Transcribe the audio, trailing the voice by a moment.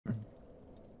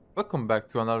Welcome back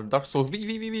to another Dark Souls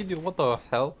video. What the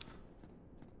hell?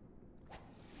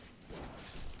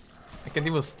 I can't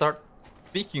even start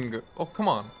speaking. Oh, come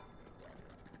on.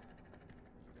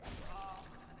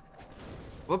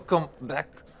 Welcome back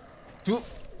to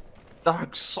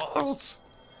Dark Souls.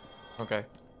 Okay.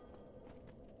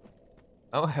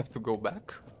 Now I have to go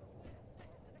back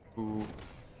to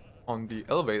on the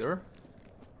elevator.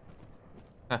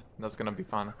 That's gonna be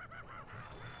fun.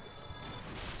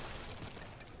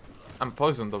 I'm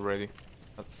poisoned already.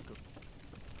 That's good.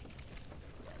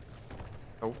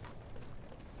 Nope.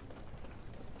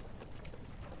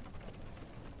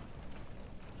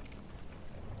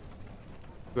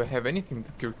 Do I have anything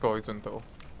to cure poison though?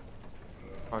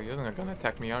 Oh, you're not gonna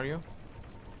attack me, are you?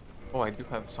 Oh, I do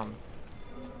have some.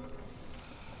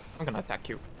 I'm gonna attack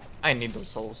you. I need those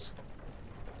souls.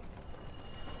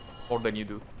 More than you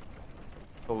do.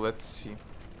 So let's see.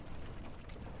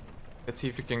 Let's see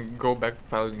if we can go back to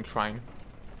Paladin Shrine.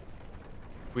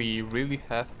 We really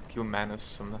have to kill Manus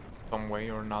some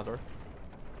way or another.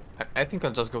 I think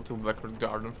I'll just go to Blackwood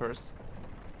Garden first.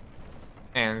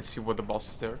 And see what the boss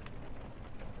is there.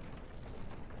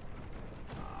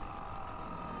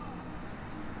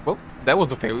 Well, that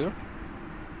was a failure.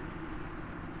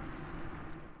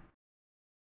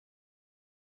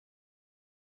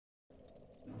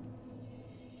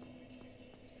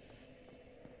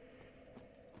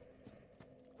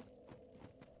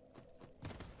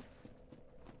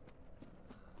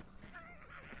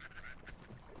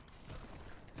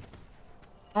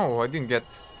 Oh, I didn't get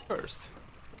cursed.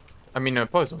 I mean,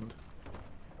 poisoned.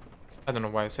 I don't know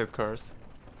why I said cursed.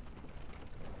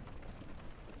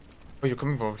 Oh, you're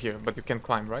coming over here, but you can't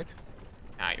climb, right?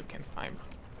 Ah, you can't climb.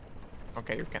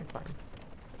 Okay, you can climb.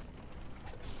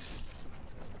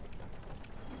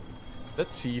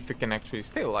 Let's see if we can actually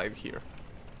stay alive here.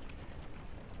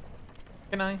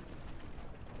 Can I? Can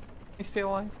I stay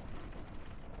alive?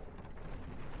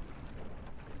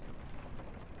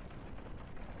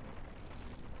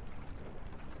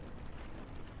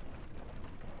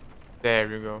 There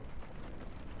you go.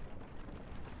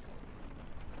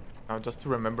 Now just to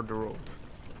remember the road.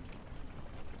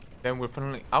 Then we're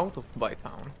finally out of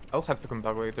Blytown. I'll have to come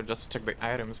back later just to check the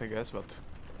items, I guess, but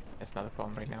that's not a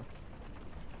problem right now.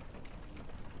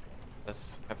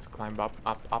 Just have to climb up,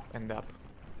 up, up, and up.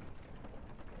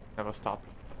 Never stop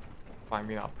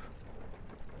climbing up.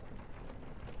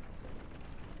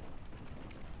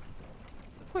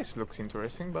 The place looks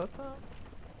interesting, but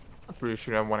not really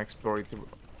sure I want to explore it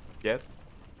yet.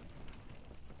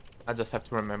 I just have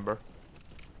to remember.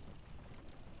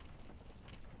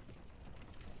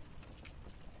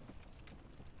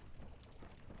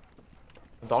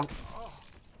 A dog?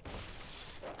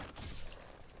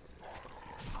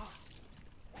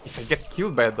 If I get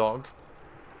killed by a dog...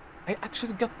 I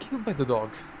actually got killed by the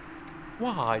dog.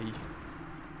 Why?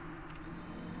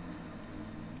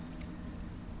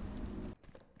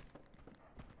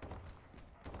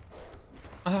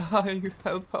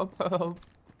 Help, help, help.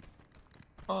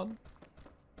 Come on.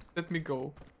 Let me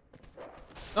go.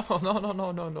 No, no, no,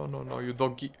 no, no, no, no, no, you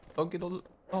doggy. Doggy, don't...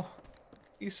 Oh,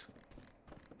 please.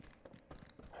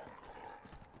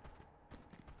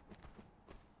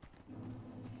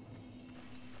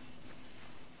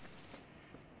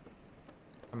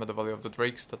 I'm at the Valley of the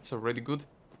Drakes, that's already good.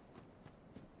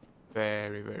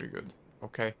 Very, very good.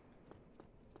 Okay.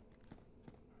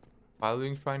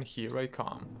 Paladin Shrine, here I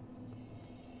come.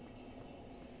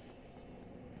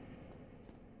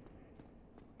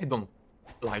 I don't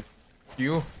like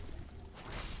you.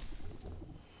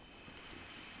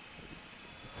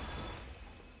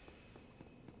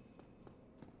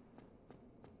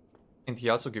 And he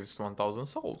also gives 1000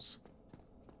 souls.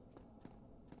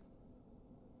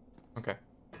 Okay.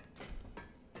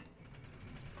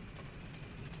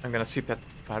 I'm gonna sit at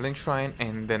Paladin Shrine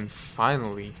and then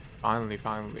finally,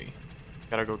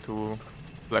 gotta go to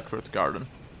Blackroot Garden.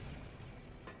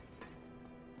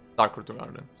 Darkroot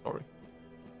Garden, sorry.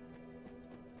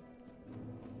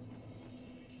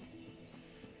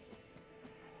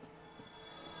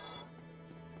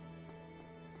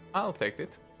 I'll take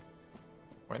it.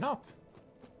 Why not?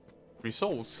 3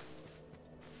 souls.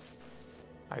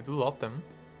 I do love them.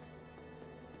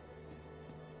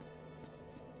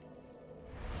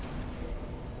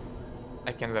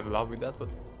 I can level up with that, but...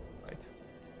 Right.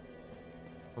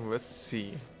 Well, let's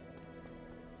see.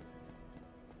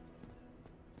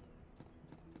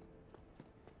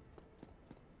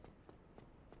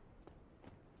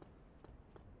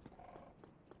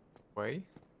 Way.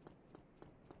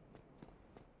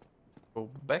 Go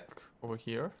back over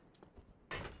here.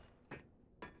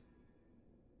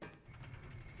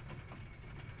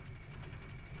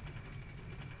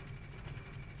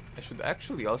 I should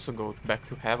actually also go back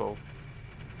to Havo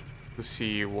to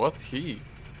see what he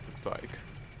looks like.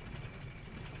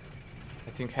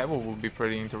 I think Havo will be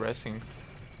pretty interesting.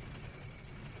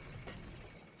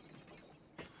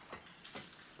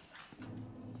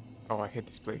 Oh, I hate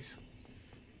this place.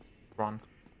 Run.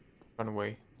 Run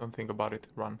away. Don't think about it.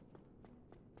 Run.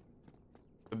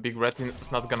 The big rat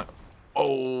is not gonna...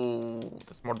 Oh,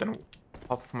 that's more than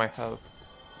half of my health.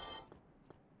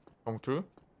 Going through?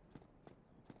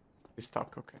 He's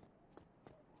stuck, okay.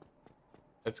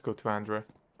 Let's go to Andre.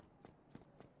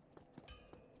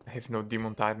 I have no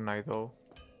Demon Titanite though.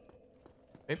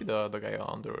 Maybe the guy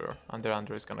under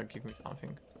Andre is gonna give me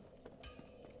something.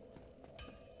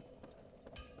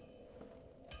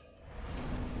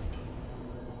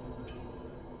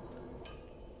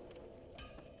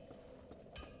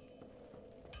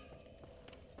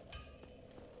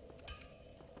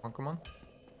 Come on.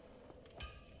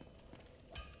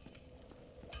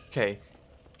 Okay.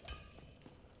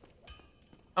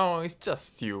 Oh, it's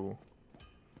just you.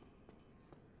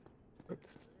 Wait.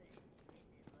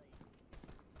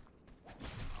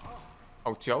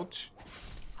 Ouch, ouch.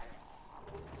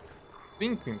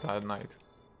 Twinkling Titanite.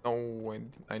 No,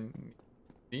 I need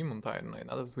Demon Titanite,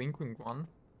 not a twinkling one.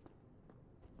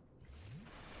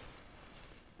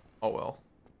 Oh well.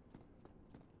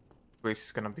 Place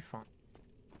is gonna be fun.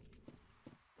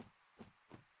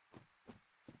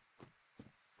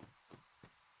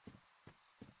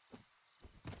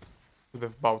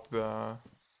 About the...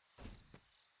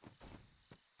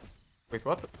 Wait,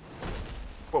 what?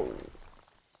 Whoa.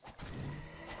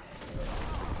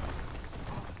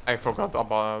 I forgot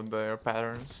about their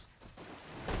patterns.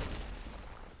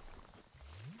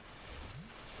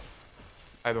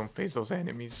 I don't face those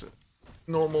enemies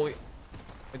normally.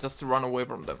 I just run away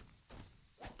from them.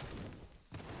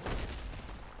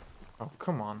 Oh,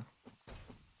 come on.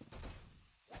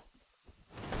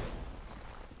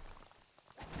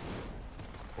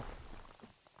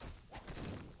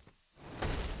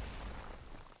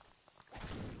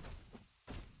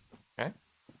 Okay.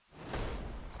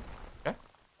 Okay.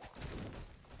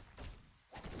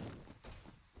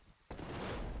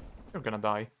 You're gonna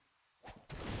die.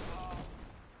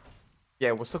 Yeah,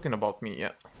 it was talking about me,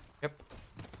 yeah. Yep.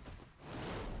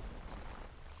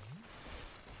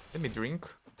 Let me drink.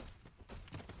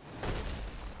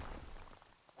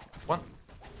 1,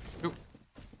 2.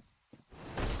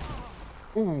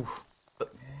 Ooh,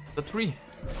 the tree.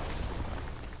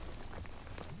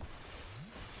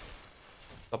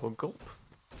 Double gulp.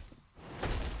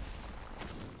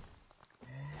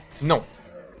 No.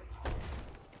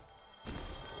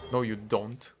 No, you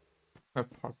don't.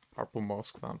 Purple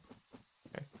mouse clamp.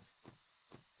 Okay.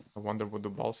 I wonder what the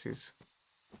boss is.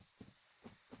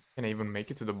 Can I even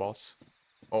make it to the boss?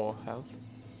 Oh, health.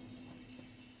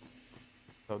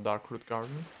 The dark root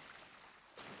garden.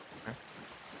 Okay.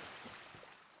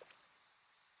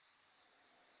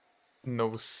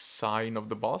 No sign of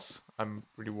the boss. I'm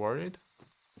pretty worried.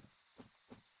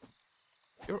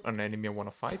 You're an enemy I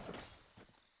wanna fight.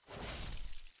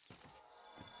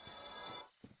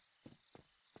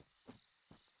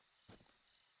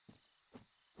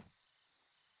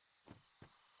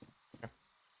 Okay.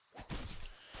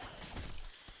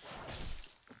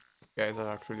 Guys are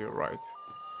actually right.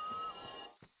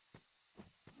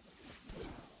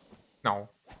 No.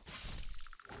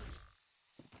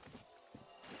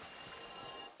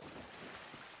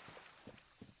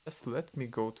 Just let me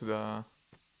go to the...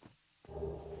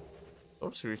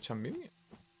 Sorcery Chameleon.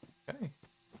 Okay.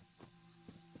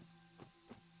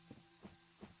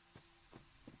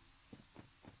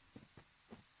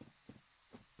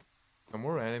 No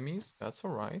more enemies, that's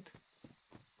alright.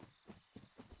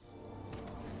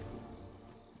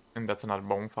 And that's another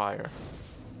bonfire.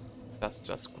 That's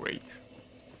just great.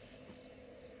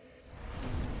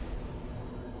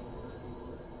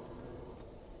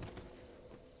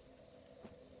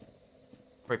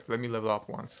 Wait, let me level up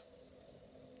once.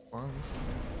 So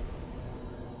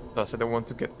I said I want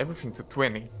to get everything to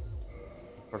 20.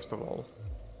 First of all.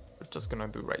 We're just gonna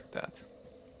do right that.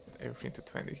 Everything to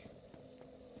 20.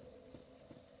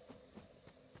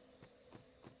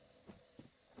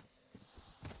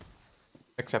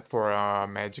 Except for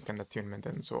magic and attunement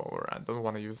and so on. I don't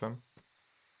want to use them.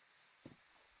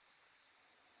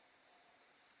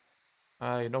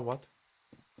 You know what?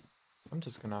 I'm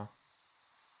just gonna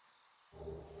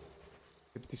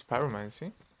get this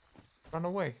pyromancy. Run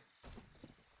away.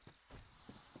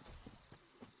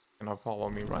 Gonna follow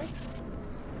me, right?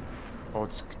 Oh,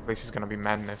 this place is gonna be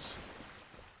madness.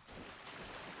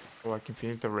 Oh, I can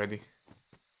feel it already.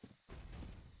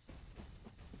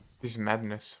 This is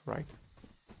madness, right?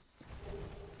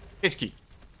 H key.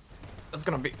 That's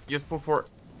gonna be useful for,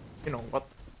 you know what?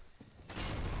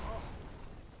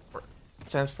 For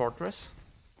Sense Fortress.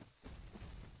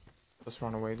 Just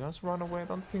run away,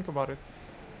 don't think about it.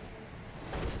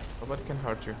 Nobody can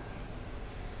hurt you.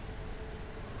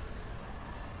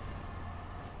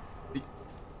 The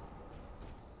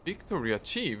victory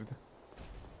achieved?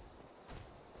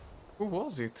 Who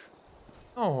was it?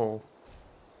 Oh.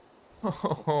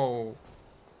 Oh.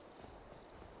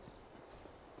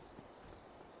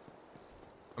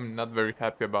 I'm not very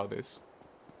happy about this.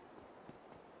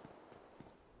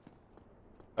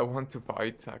 I want to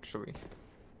fight, actually.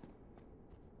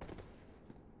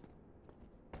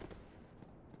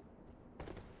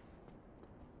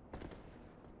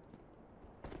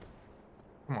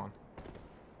 Come on.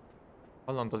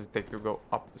 How long does it take to go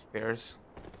up the stairs?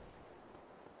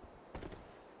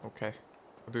 Okay.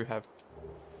 What do you have?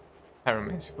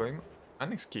 Pyromancy Flame.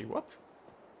 Annex key, what?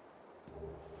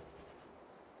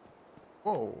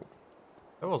 Whoa.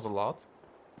 That was a lot.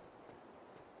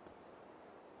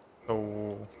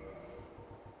 So...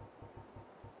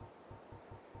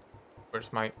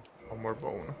 where's my armor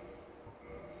bone?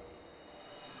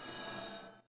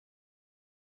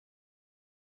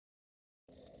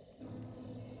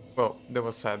 Well, that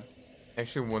was sad. I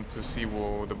actually want to see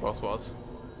who the boss was.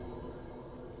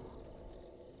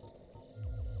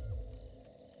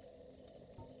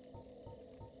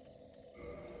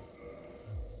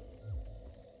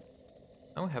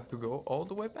 Now we have to go all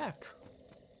the way back.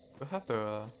 We have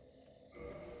to...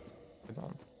 get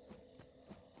on.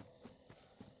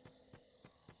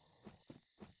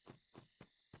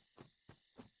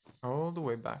 All the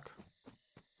way back.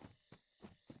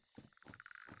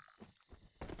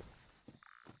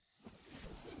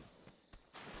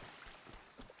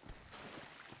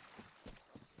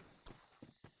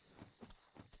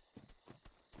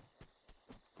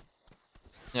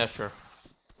 Yeah, sure.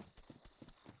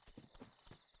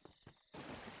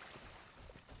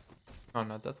 No,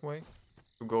 not that way.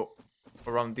 To go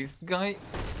around this guy.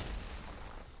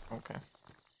 Okay.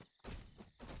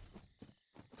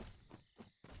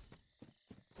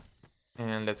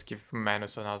 And let's give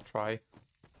Manus another try.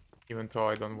 Even though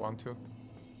I don't want to.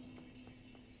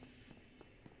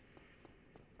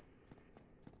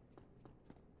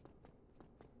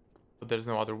 But there's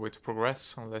no other way to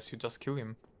progress unless you just kill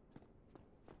him.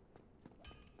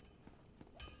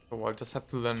 So I'll just have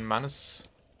to learn Manus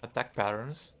attack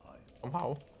patterns.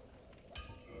 Somehow.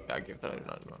 Yeah, give that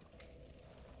another one.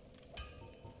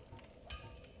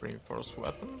 Reinforced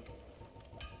weapon.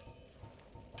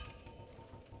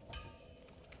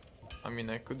 I mean,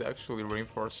 I could actually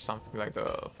reinforce something like the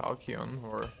Falchion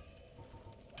or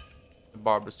the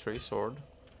Barber's Stray Sword.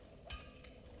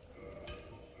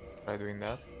 Try doing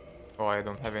that. Oh, I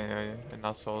don't have any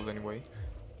enough souls anyway.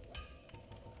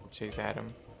 I'll chase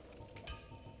Adam.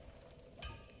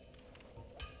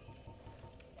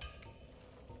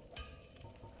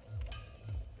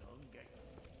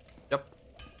 Yep.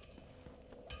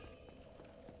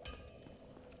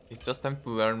 It's just time to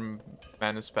learn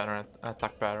Manus pattern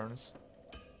attack patterns.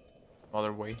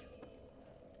 Other way.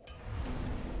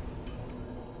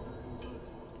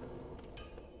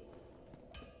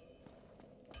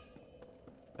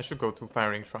 I should go to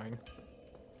Firing Shrine.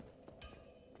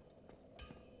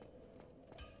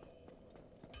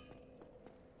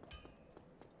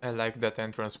 I like that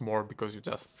entrance more because you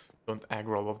just don't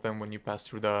aggro all of them when you pass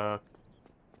through the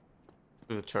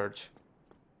church.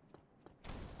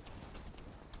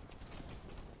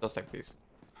 Just like this.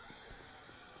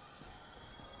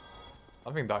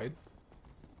 Nothing died.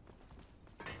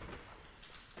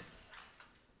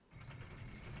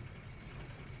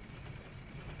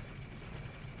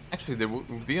 Actually, there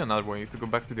would be another way to go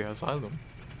back to the asylum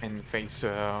and face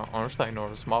Ornstein or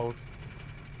Smaug.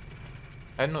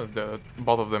 I don't know if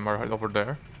both of them are over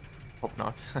there. Hope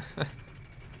not.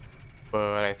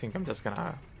 But I think I'm just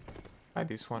gonna buy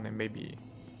this one and maybe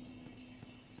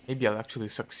I'll actually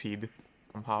succeed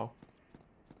somehow.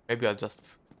 Maybe I'll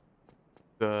just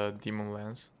the demon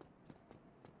lance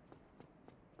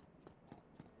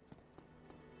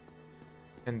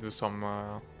and do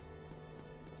some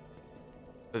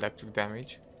electric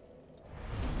damage.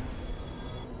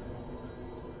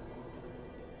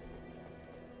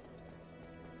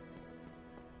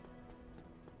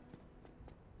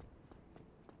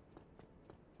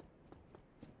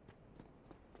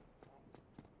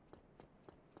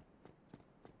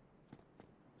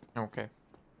 Okay.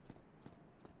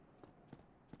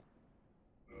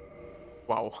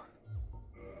 Wow.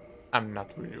 I'm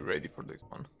not really ready for this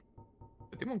one.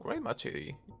 The Demon Grey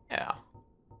Machete. Yeah.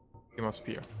 Demon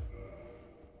Spear.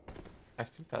 I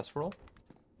still fast roll.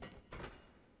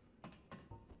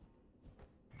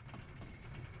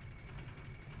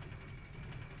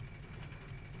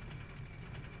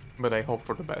 but I hope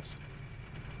for the best.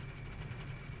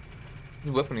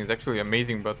 This weapon is actually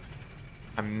amazing, but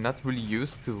I'm not really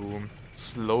used to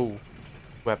slow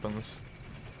weapons.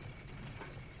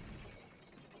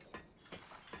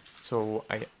 So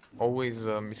I always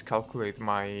miscalculate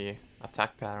my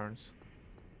attack patterns.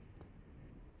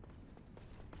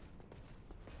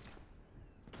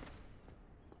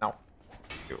 Now,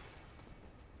 you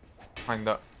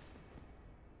kinda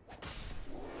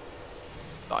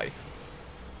die.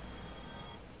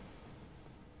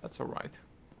 That's alright.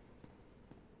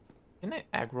 Can I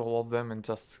aggro all of them and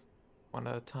just one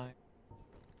at a time?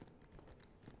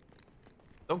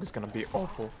 Dog is gonna be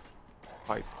awful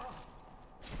fight.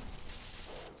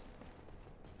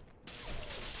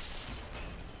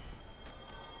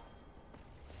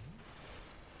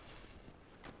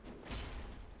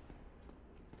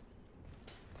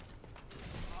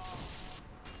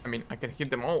 I mean, I can hit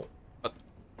them all, but...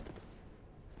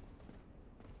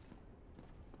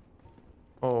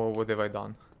 Oh, what have I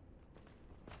done?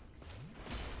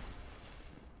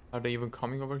 Are they even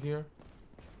coming over here?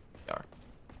 They are.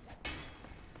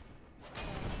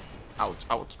 Ouch,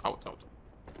 ouch, ouch, ouch.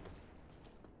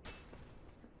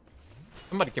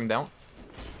 Somebody came down.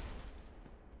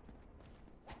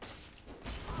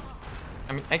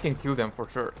 I mean, I can kill them for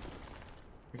sure.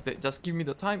 If they just give me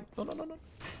the time. No, no, no, no.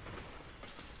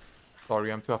 Sorry,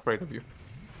 I'm too afraid of you.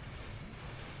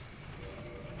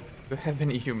 Do I have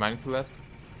any humanity left?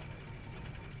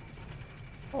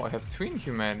 Oh, I have twin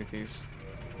humanities.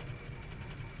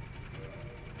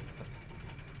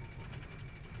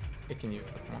 I can use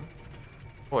that one.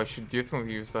 Oh, I should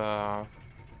definitely use the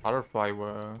butterfly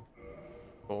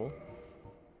ball.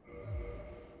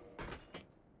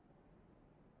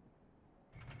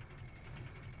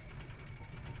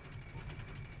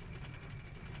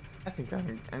 I think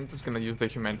I'm just gonna use the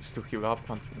humanities to heal up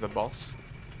on the boss.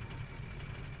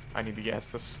 I need the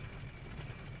gases.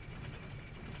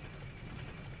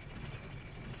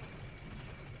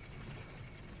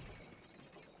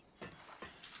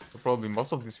 So probably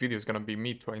most of this video is gonna be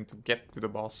me trying to get to the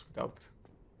boss without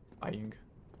dying.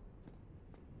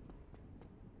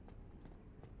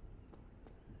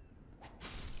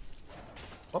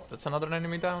 Oh, that's another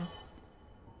enemy down.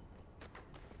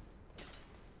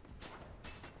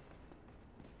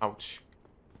 Ouch.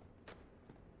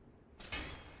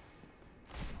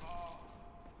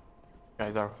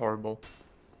 Guys are horrible.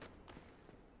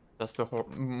 That's the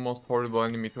most horrible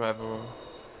enemy to have a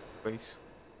place.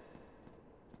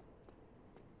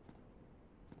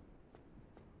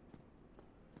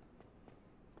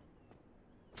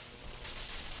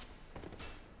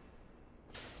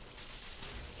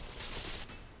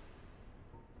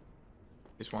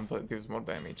 This one deals more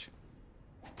damage.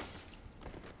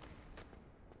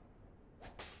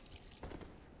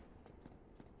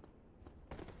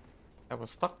 I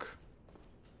was stuck.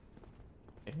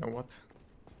 You know what?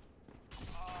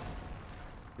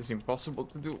 It's impossible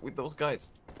to do with those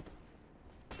guys.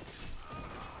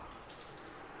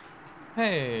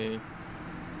 Hey!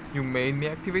 You made me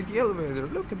activate the elevator,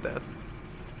 look at that!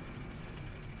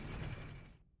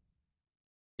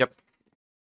 Yep.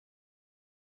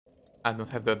 I don't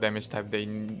have the damage type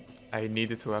I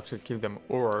needed to actually kill them,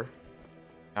 or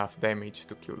enough damage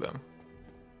to kill them.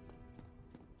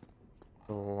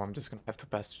 So I'm just gonna have to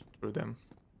pass through them.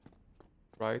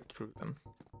 Right through them.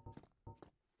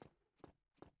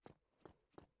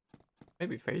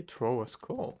 Maybe if I throw a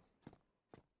skull,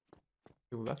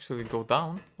 it will actually go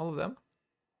down, all of them.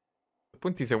 The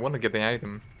point is I want to get the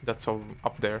item that's all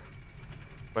up there.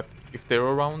 But if they're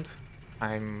around,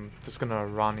 I'm just gonna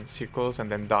run in circles and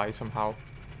then die somehow.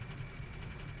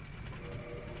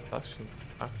 That's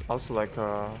also like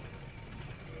a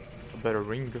better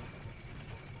ring.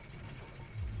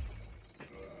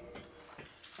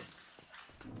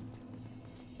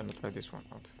 Gonna try this one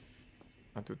out.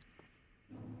 I do.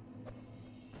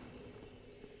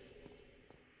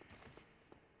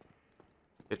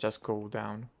 They just go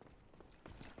down.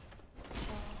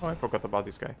 Oh, I forgot about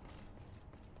this guy.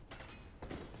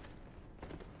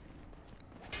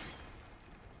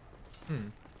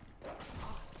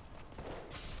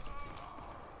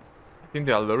 I think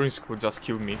the alluring school just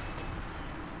killed me.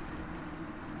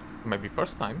 Maybe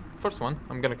first time. First one,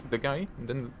 I'm gonna kill the guy, and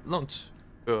then launch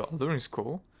the alluring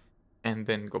school, and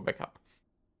then go back up.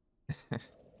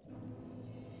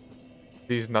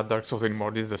 This is not Dark Souls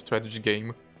anymore, this is a strategy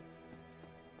game.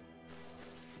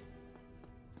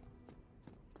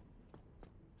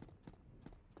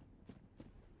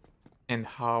 And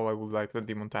how I would like the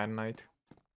Demon Titanite.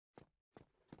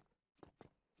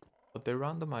 But they're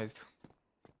randomized.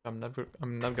 I'm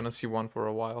not gonna see one for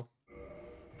a while.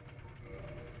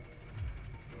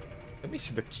 Let me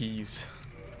see the keys.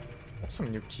 That's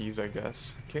some new keys, I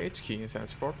guess. Cage key,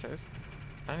 Sense Fortress.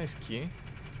 Manus key.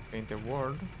 Painter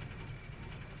World.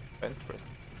 Vent Crest.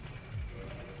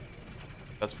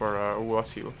 That's for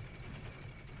Wasil.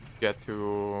 Get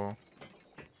to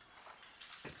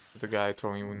the guy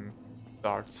throwing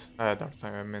darts. Darts,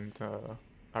 I meant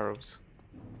arrows.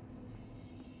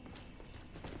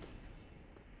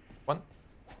 One.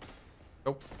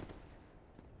 Nope.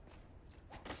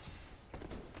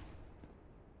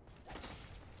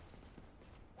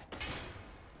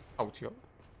 Ouch, yo.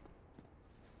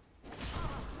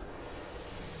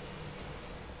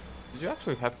 Did you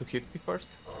actually have to hit me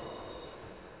first?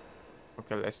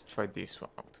 Okay, let's try this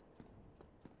one out.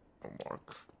 Won't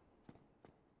work.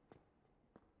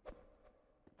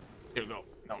 Here you go.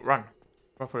 Now run.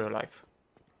 Run for your life.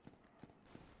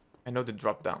 I know the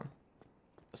drop down.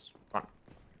 Just run.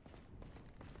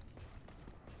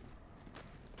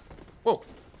 Whoa!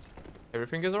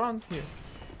 Everything is around here.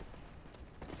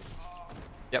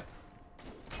 Yep.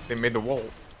 They made the wall.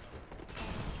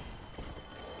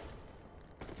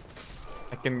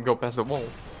 I can go past the wall.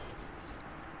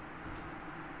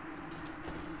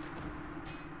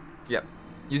 Yep.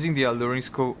 Using the alluring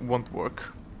skull won't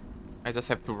work. I just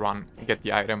have to run, get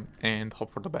the item, and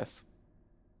hope for the best.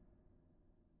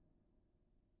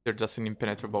 They're just an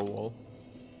impenetrable wall.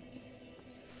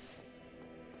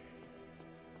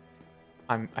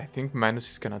 I think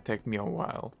Manus is gonna take me a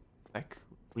while. Like,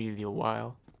 really a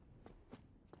while.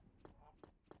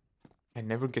 I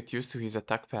never get used to his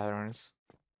attack patterns.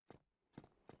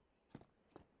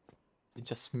 He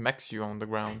just smacks you on the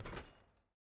ground.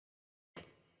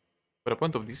 But the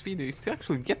point of this video is to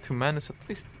actually get to Manus at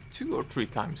least 2 or 3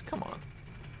 times, come on.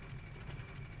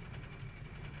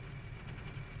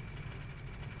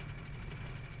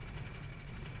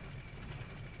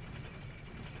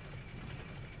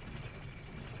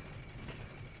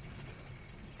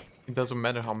 It doesn't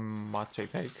matter how much I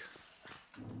take.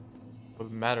 What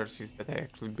matters is that I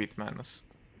actually beat Manus.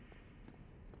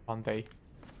 One day.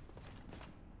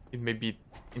 It may be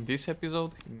in this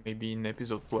episode, it may be in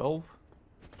episode 12.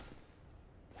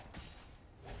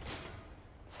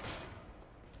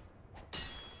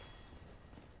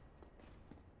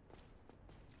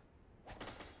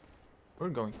 We're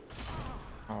going.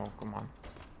 Oh, come on.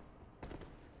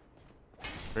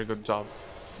 Very good job.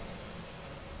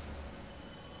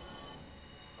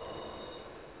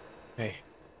 Hey.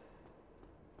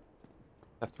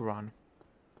 Have to run.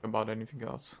 About anything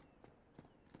else.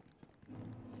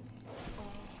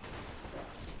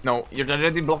 No, you're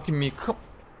already blocking me. Come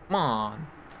on.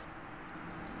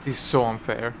 This is so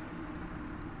unfair.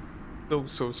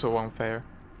 So unfair.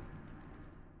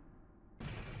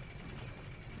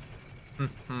 I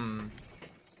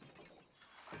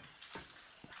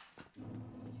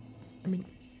mean,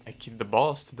 I killed the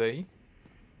boss today.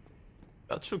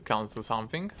 That should count to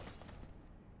something.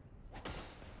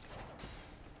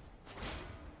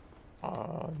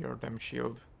 Your damn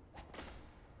shield.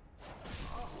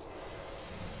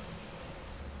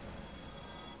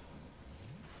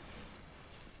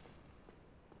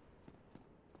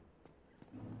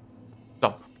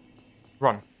 Stop.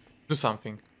 Run. Do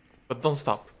something. But don't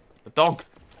stop. The dog!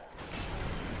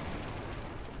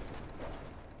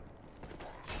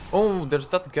 Oh, there's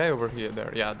that guy over here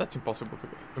there. Yeah, that's impossible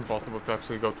to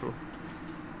actually go through.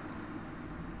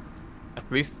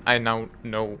 At least I now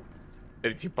know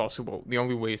that it's impossible. The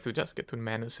only way is to just get to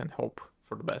Manus and hope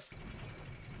for the best.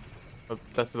 But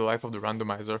that's the life of the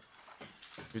randomizer.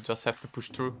 You just have to push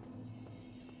through.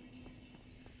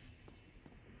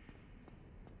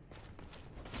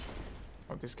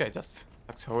 Oh, this guy just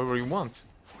acts however he wants.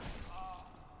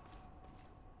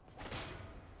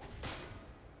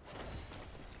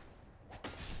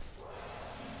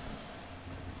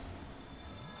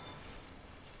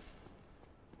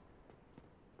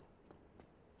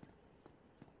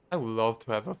 I would love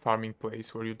to have a farming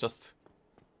place where you just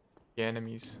the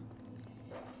enemies.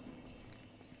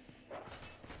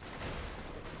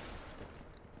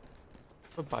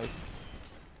 Goodbye.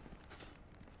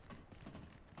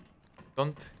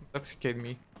 Don't intoxicate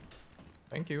me.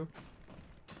 Thank you.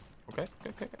 Okay.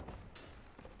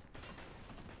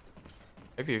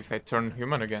 Maybe if I turn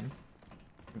human again,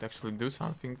 I could actually do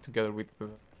something together with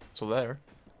Solaire.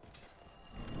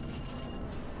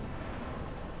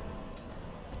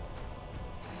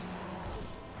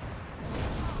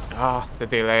 Ah, the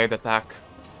delayed attack.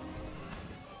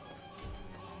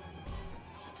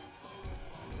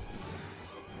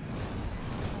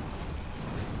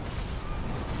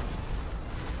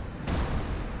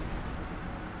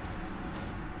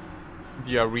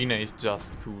 The arena is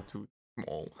just too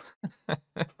small.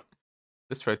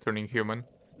 Let's try turning human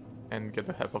and get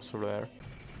the help of Solar.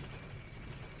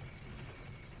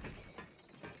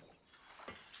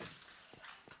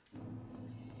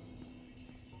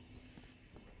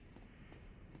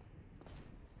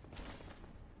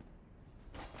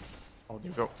 Oh, there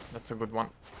you go. That's a good one.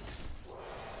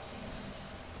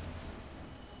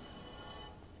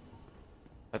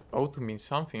 That ought to mean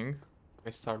something. I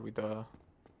start with the...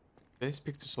 Did I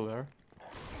speak to Solar?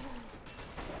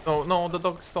 No, no, the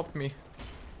dog stopped me.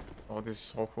 Oh, this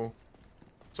is awful.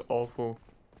 It's awful.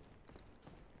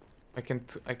 I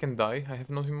can die. I have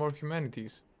no more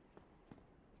humanities.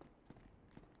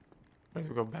 I need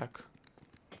to go back.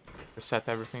 Reset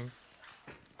everything.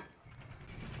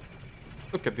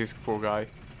 Look at this poor guy.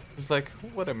 It's like,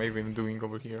 what am I even doing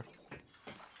over here?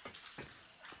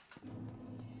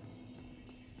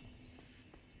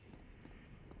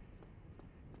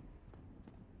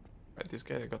 Right, this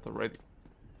guy I got already.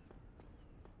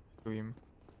 Kill him.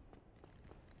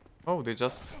 Oh, they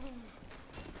just...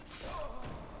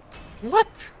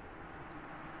 What?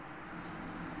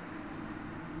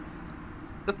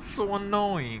 That's so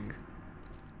annoying.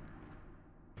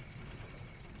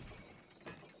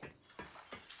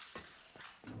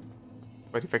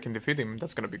 But if I can defeat him,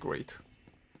 that's gonna be great.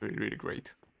 Really, really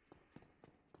great.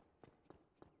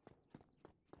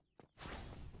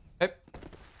 Hey,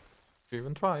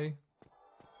 even try.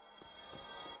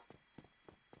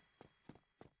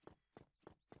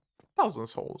 1,000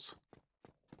 souls.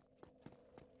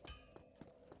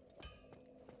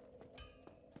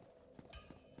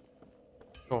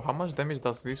 So how much damage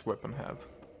does this weapon have?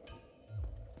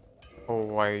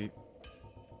 Oh, I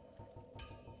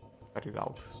cut it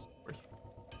out. Sorry.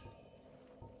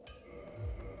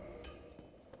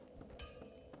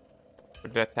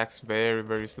 But it attacks very,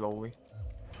 very slowly.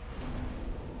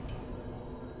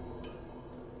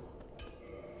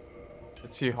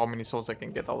 Let's see how many souls I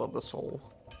can get out of the soul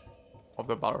of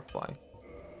the butterfly.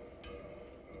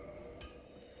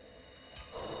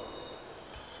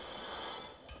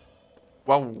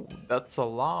 Wow, that's a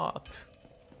lot.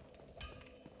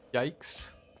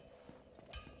 Yikes.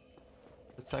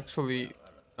 That's actually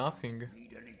nothing.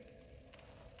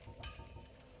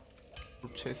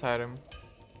 Purchase item.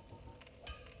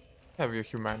 Have your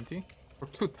humanity for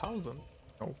 2,000.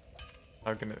 No,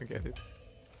 not gonna get it.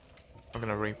 I'm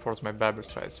gonna reinforce my Barber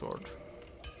Stride sword.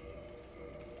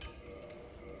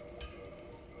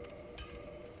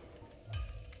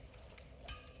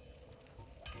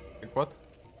 Like what?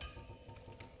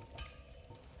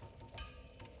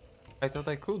 I thought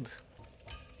I could.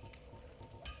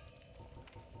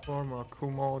 Former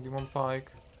Kumo, Demon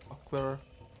Pike, Buckler.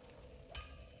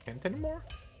 Can't anymore?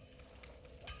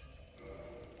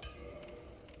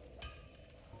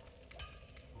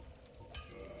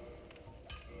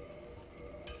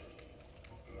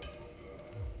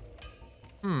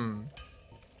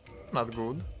 Not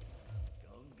good.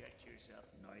 Don't get yourself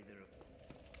neither.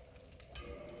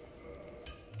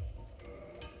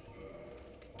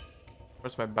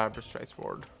 Where's my Barber Stride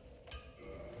sword?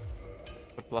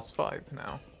 The +5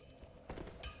 now.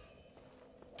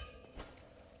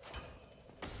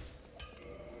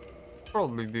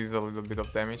 Probably deals a little bit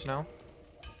of damage now.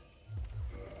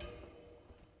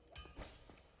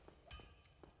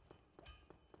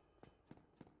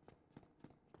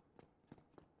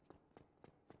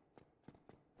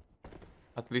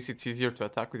 At least it's easier to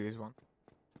attack with this one.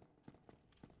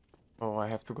 Oh, I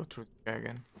have to go through this guy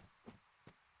again.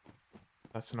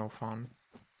 That's no fun.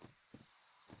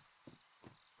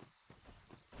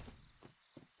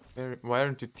 Why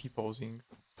aren't you T-posing?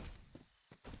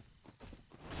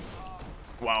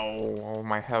 Wow, oh,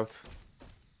 my health.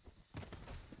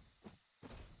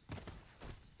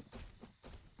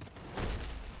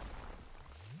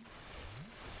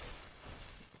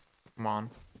 Come on.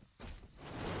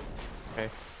 Okay,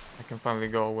 I can finally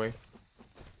go away.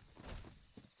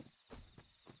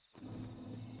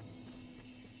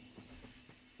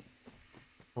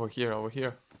 Over here, over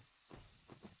here.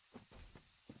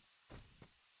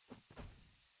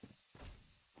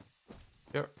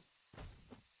 Here.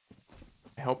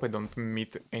 I hope I don't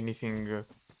meet anything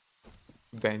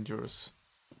dangerous.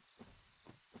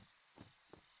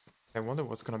 I wonder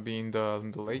what's gonna be in the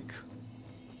lake.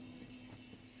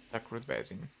 Sacred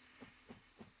basin.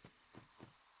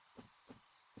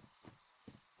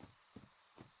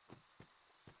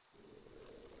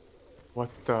 What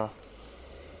the?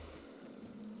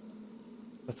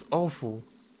 That's awful.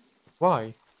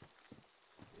 Why?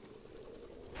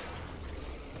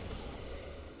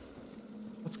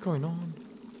 What's going on?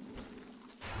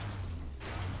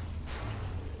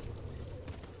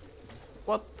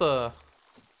 What the?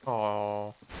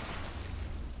 Oh.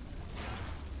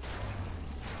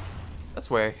 That's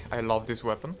why I love this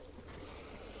weapon.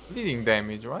 Bleeding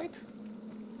damage, right?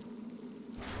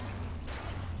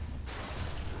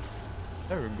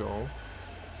 There we go.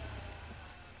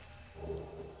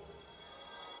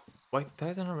 White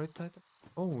Titan or Red Titan?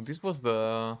 Oh, this was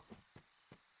the...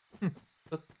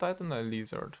 the Titan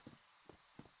lizard.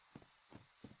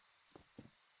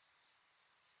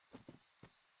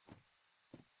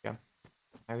 Yeah,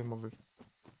 item over here.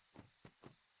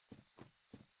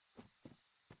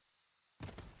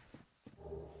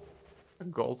 A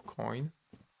gold coin.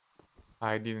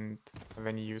 I didn't have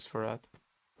any use for that.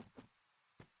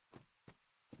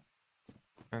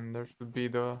 And there should be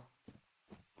the...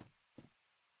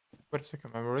 Wait a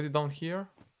second, I'm already down here?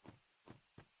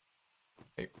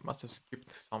 I must have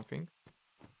skipped something.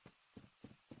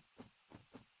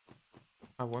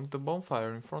 I want the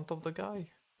bonfire in front of the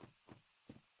guy.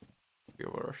 Be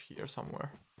over here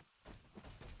somewhere.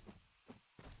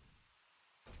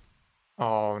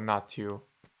 Oh, not you.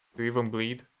 Do you even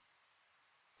bleed?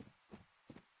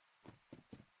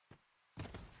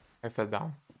 I fell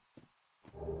down.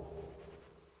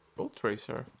 Gold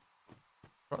tracer.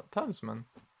 Talisman.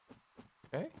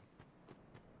 Okay.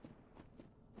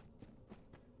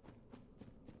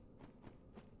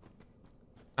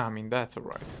 I mean, that's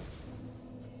alright.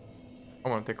 I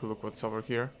want to take a look what's over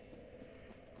here.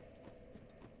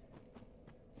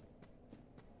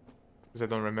 Because I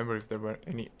don't remember if there were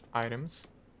any items.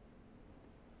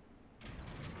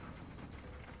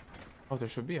 Oh, there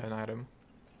should be an item.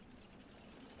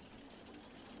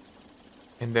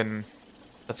 And then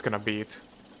that's gonna be it.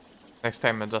 Next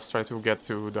time I just try to get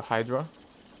to the Hydra.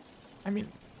 I mean,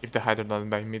 if the Hydra doesn't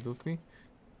die immediately.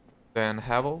 Then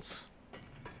Havels.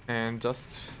 And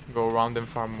just go around and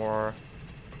farm more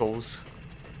souls.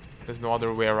 There's no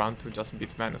other way around to just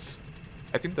beat Manus.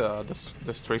 I think the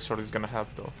stray sword is gonna help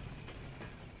though.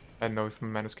 I don't know if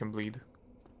Manus can bleed.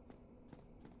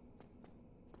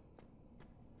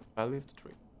 I leave the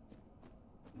tree.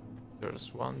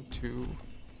 There's 1, 2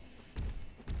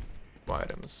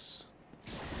 items.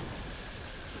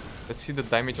 Let's see the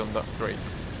damage on the Drake.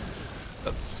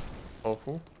 That's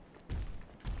awful.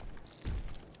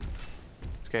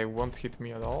 This guy won't hit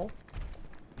me at all.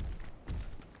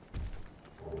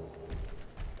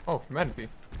 Oh, humanity.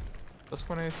 That's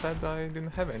when I said I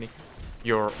didn't have any.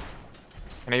 Can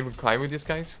I even climb with these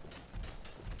guys?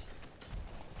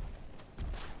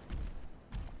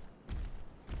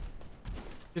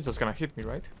 You're just gonna hit me,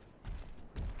 right?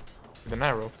 With an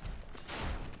arrow.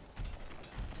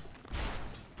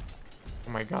 Oh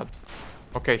my god.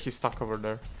 Okay, he's stuck over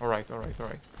there. Alright, alright,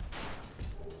 alright.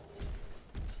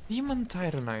 Demon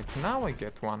Titanite. Now I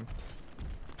get one.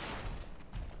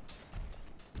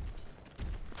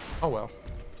 Oh well.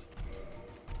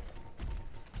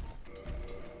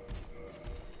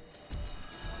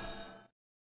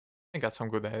 I got some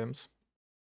good items.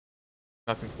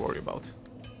 Nothing to worry about.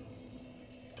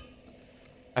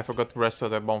 I forgot to restore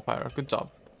the bonfire. Good job.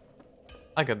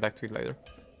 I'll get back to it later.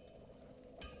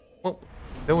 Well,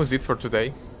 that was it for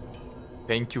today.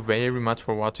 Thank you very much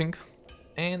for watching.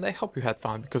 And I hope you had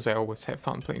fun, because I always have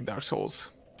fun playing Dark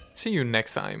Souls. See you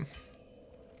next time.